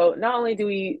important. So not only do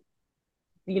we,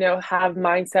 you know, have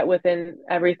mindset within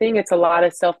everything, it's a lot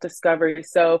of self discovery.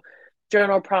 So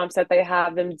journal prompts that they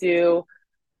have them do,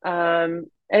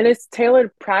 and it's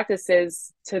tailored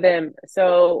practices to them.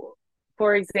 So,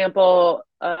 for example,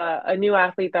 a new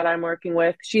athlete that I'm working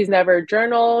with, she's never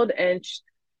journaled and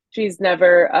she's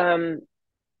never,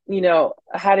 you know,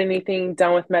 had anything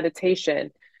done with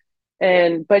meditation.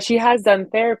 And, but she has done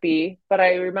therapy. But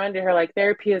I reminded her like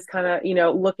therapy is kind of, you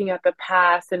know, looking at the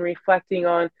past and reflecting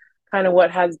on kind of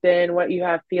what has been, what you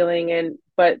have feeling. And,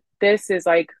 but this is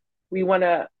like, we want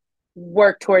to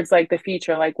work towards like the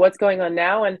future, like what's going on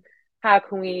now and how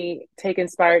can we take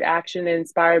inspired action and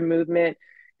inspired movement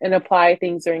and apply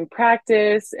things during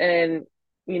practice, and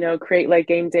you know, create like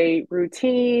game day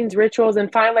routines, rituals,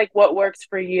 and find like what works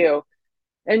for you.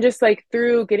 And just like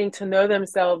through getting to know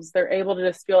themselves, they're able to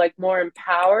just feel like more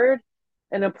empowered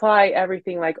and apply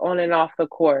everything like on and off the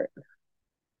court.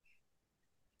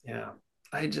 Yeah.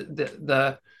 I just,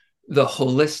 the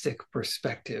holistic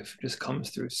perspective just comes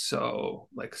through so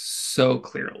like so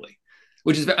clearly,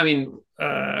 which is, I mean,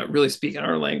 really speaking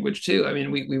our language too. I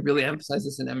mean, we really emphasize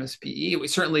this in MSPE. We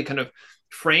certainly kind of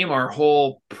frame our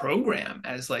whole program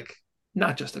as like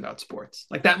not just about sports.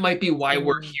 Like that might be why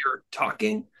we're here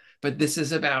talking, but this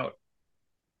is about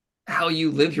how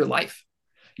you live your life,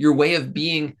 your way of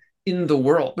being in the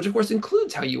world, which of course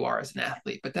includes how you are as an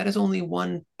athlete, but that is only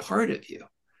one part of you.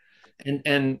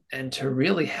 And to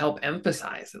really help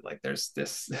emphasize that like there's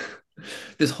this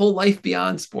this whole life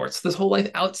beyond sports, this whole life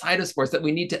outside of sports that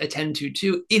we need to attend to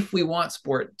too, if we want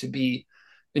sport to be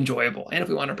enjoyable and if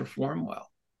we want to perform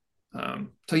well.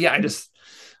 So yeah,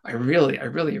 I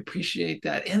really appreciate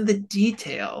that, and the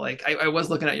detail. Like I was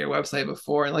looking at your website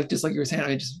before, and like just like you were saying, I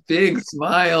mean, just big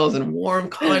smiles and warm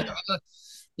colors.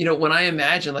 You know, when I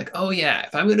imagine like, oh yeah,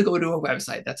 if I'm going to go to a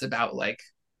website that's about like,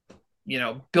 you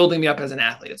know, building me up as an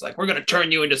athlete, it's like we're going to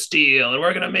turn you into steel and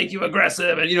we're going to make you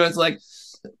aggressive, and you know, it's like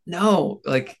no,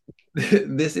 like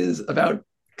this is about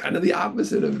kind of the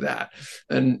opposite of that,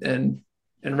 and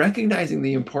recognizing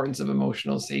the importance of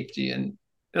emotional safety, and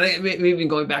maybe even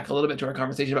going back a little bit to our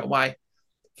conversation about why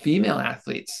female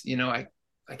athletes, you know, I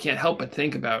can't help but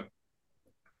think about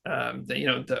you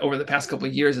know, over the past couple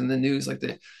of years in the news, like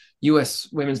the U.S.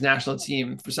 women's national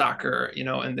team for soccer, you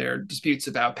know, and their disputes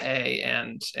about pay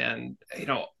and you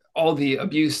know, all the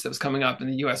abuse that was coming up in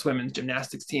the U.S. women's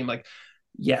gymnastics team. Like,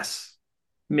 yes,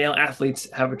 male athletes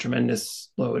have a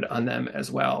tremendous load on them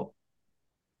as well,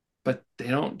 but they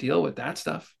don't deal with that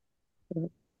stuff.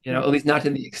 You know, at least not to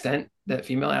the extent that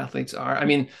female athletes are. I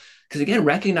mean, because again,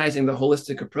 recognizing the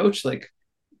holistic approach, like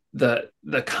the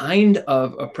kind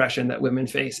of oppression that women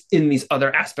face in these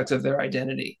other aspects of their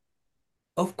identity,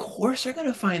 of course, are going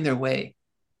to find their way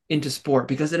into sport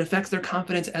because it affects their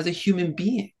confidence as a human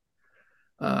being.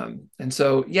 And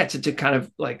so, yeah, to kind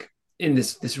of like in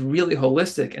this really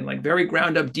holistic and like very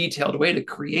ground up detailed way to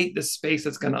create this space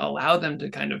that's going to allow them to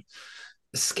kind of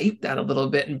escape that a little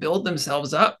bit and build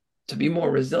themselves up to be more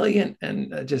resilient.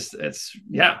 And it's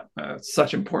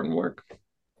such important work.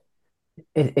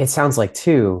 It sounds like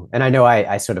too, and I know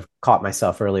I sort of caught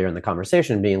myself earlier in the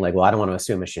conversation being like, well, I don't want to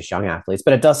assume it's just young athletes,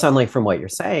 but it does sound like from what you're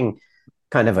saying,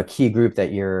 kind of a key group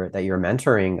that you're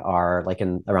mentoring are like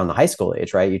in around the high school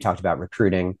age, right? You talked about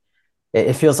recruiting.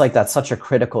 It feels like that's such a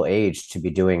critical age to be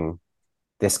doing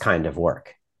this kind of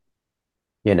work.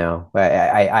 You know,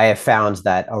 I have found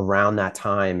that around that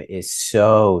time is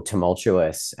so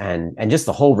tumultuous, and just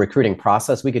the whole recruiting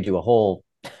process. We could do a whole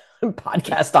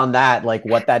podcast on that, like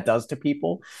what that does to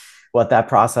people, what that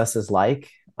process is like.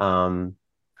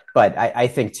 But I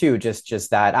think too,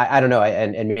 just that I don't know,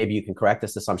 and maybe you can correct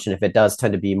this assumption if it does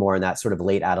tend to be more in that sort of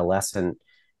late adolescent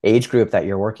age group that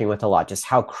you're working with a lot, just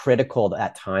how critical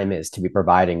that time is to be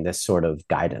providing this sort of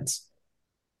guidance.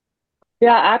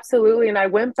 Yeah, absolutely. And I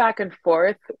went back and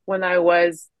forth when I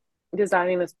was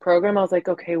designing this program. I was like,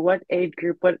 okay, what age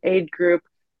group? What age group?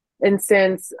 And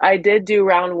since I did do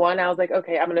round one, I was like,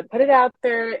 okay, I'm going to put it out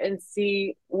there and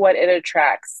see what it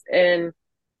attracts and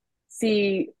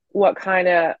see what kind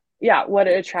of, yeah, what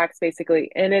it attracts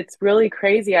basically. And it's really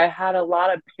crazy. I had a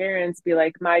lot of parents be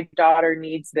like, my daughter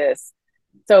needs this.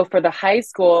 So for the high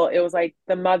school, it was like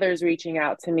the mothers reaching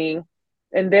out to me.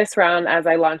 In this round, as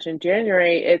I launch in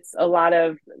January, it's a lot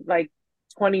of like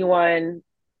 21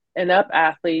 and up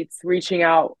athletes reaching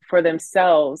out for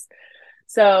themselves.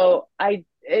 So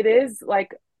it is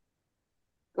like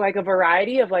a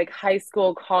variety of like high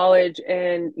school, college,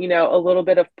 and a little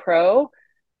bit of pro.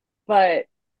 But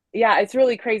yeah, it's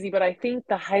really crazy. But I think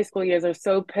the high school years are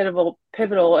so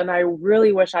pivotal, and I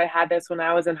really wish I had this when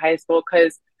I was in high school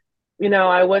because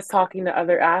I was talking to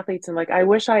other athletes and like I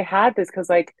wish I had this because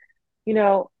like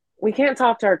we can't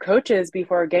talk to our coaches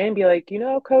before a game and be like,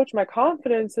 coach, my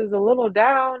confidence is a little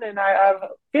down and I'm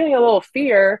feeling a little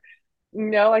fear.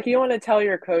 Like you don't want to tell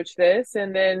your coach this,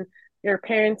 and then your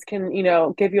parents can,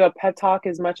 give you a pep talk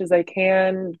as much as they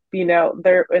can,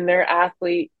 they're in their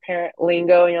athlete parent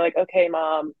lingo, and you're like, okay,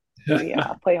 mom,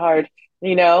 yeah, play hard,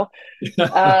 you know?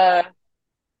 Uh,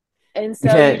 and You so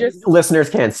you can't just, listeners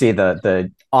can't see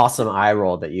the awesome eye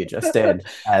roll that you just did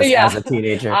yeah, as a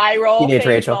teenager. eye roll, Teenage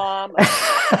thanks, Rachel. mom. I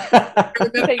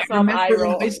Thanks, mom, eye remember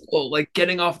in high roll. school, like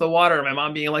getting off the water, my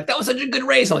mom being like, "That was such a good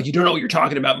race." I'm like, "You don't know what you're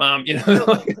talking about, mom." You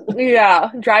know. Yeah,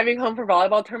 driving home from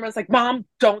volleyball tournaments, like, mom,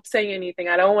 don't say anything.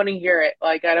 I don't want to hear it.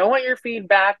 Like, I don't want your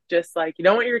feedback. Just like, you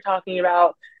know what you're talking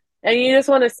about. And you just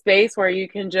want a space where you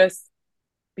can just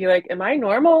be like, am I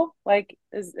normal? Like,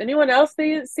 does anyone else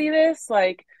see this?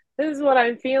 Like, this is what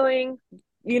I'm feeling.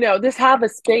 Just have a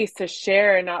space to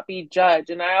share and not be judged.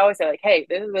 And I always say, like, hey,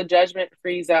 this is a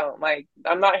judgment-free zone. Like,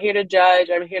 I'm not here to judge.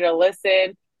 I'm here to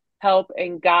listen, help,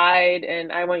 and guide.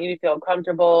 And I want you to feel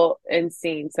comfortable and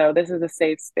seen. So this is a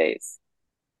safe space.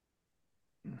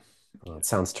 Well, it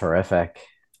sounds terrific.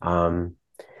 Um,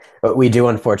 but we do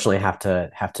unfortunately have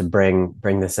to bring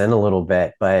this in a little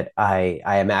bit. But I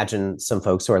imagine some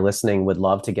folks who are listening would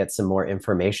love to get some more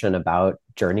information about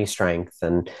Journey Strength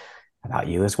and about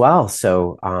you as well.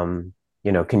 So do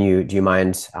you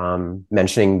mind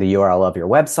mentioning the URL of your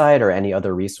website or any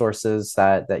other resources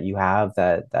that you have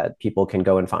that people can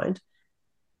go and find?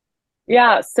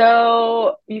 Yeah,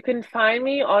 so you can find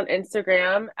me on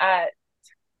Instagram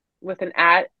with an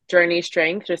 @Journey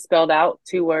Strength, just spelled out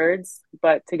 2 words,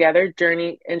 but together,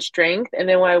 Journey and Strength. And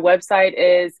then my website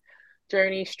is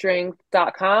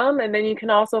journeystrength.com. And then you can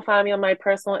also find me on my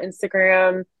personal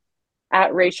Instagram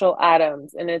 @Rachel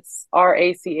Adams, and it's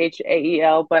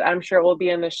RACHAEL, but I'm sure it will be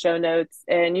in the show notes.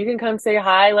 And you can come say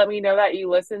hi. Let me know that you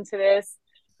listened to this.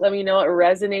 Let me know it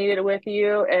resonated with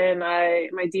you. And my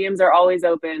DMs are always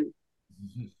open.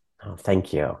 Oh,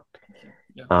 thank you.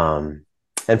 Yeah.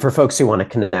 And for folks who want to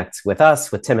connect with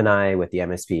us, with Tim and I, with the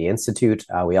MSP Institute,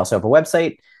 we also have a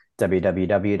website,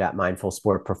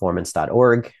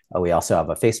 www.mindfulsportperformance.org. We also have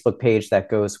a Facebook page that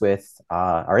goes with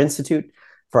our institute.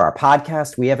 For our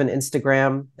podcast, we have an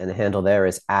Instagram, and the handle there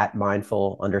is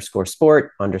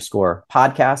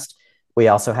 @mindful_sport_podcast. We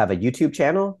also have a YouTube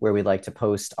channel where we like to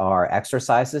post our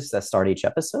exercises that start each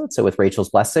episode. So with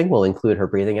Rachel's blessing, we'll include her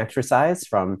breathing exercise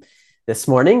from this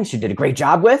morning. She did a great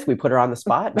job with. We put her on the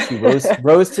spot. She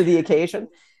rose to the occasion.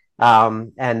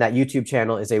 And that YouTube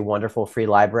channel is a wonderful free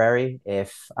library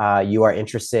if you are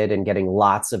interested in getting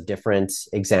lots of different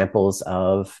examples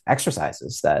of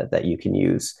exercises that you can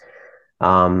use.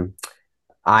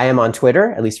 I am on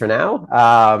Twitter, at least for now.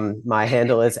 My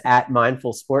handle is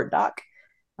 @mindfulsportdoc,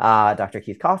 Dr.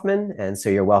 Keith Kaufman. And so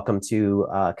you're welcome to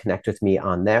connect with me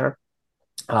on there.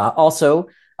 Also,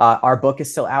 Our book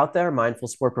is still out there, Mindful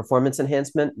Sport Performance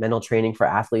Enhancement, Mental Training for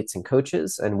Athletes and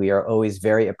Coaches. And we are always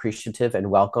very appreciative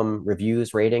and welcome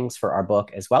reviews, ratings for our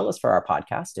book, as well as for our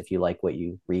podcast, if you like what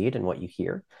you read and what you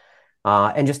hear.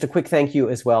 And just a quick thank you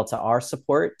as well to our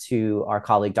support, to our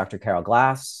colleague, Dr. Carol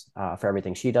Glass, for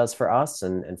everything she does for us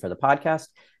and for the podcast,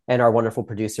 and our wonderful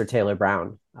producer, Taylor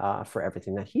Brown, for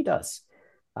everything that he does.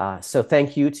 So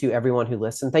thank you to everyone who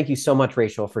listened. Thank you so much,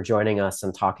 Rachel, for joining us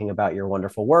and talking about your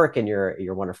wonderful work and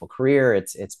your wonderful career.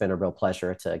 It's been a real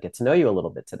pleasure to get to know you a little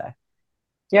bit today.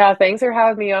 Yeah, thanks for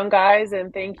having me on, guys.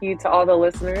 And thank you to all the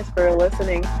listeners for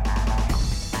listening.